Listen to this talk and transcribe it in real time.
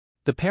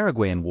The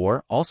Paraguayan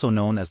War, also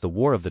known as the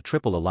War of the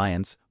Triple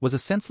Alliance, was a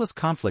senseless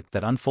conflict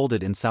that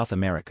unfolded in South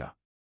America.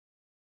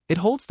 It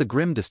holds the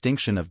grim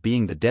distinction of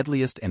being the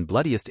deadliest and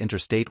bloodiest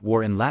interstate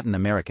war in Latin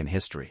American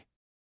history.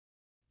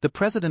 The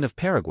president of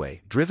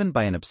Paraguay, driven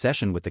by an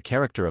obsession with the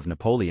character of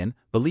Napoleon,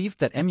 believed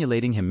that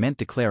emulating him meant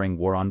declaring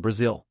war on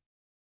Brazil.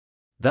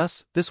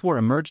 Thus, this war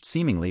emerged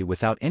seemingly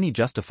without any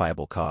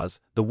justifiable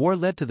cause. The war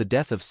led to the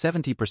death of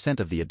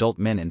 70% of the adult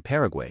men in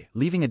Paraguay,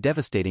 leaving a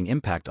devastating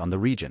impact on the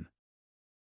region.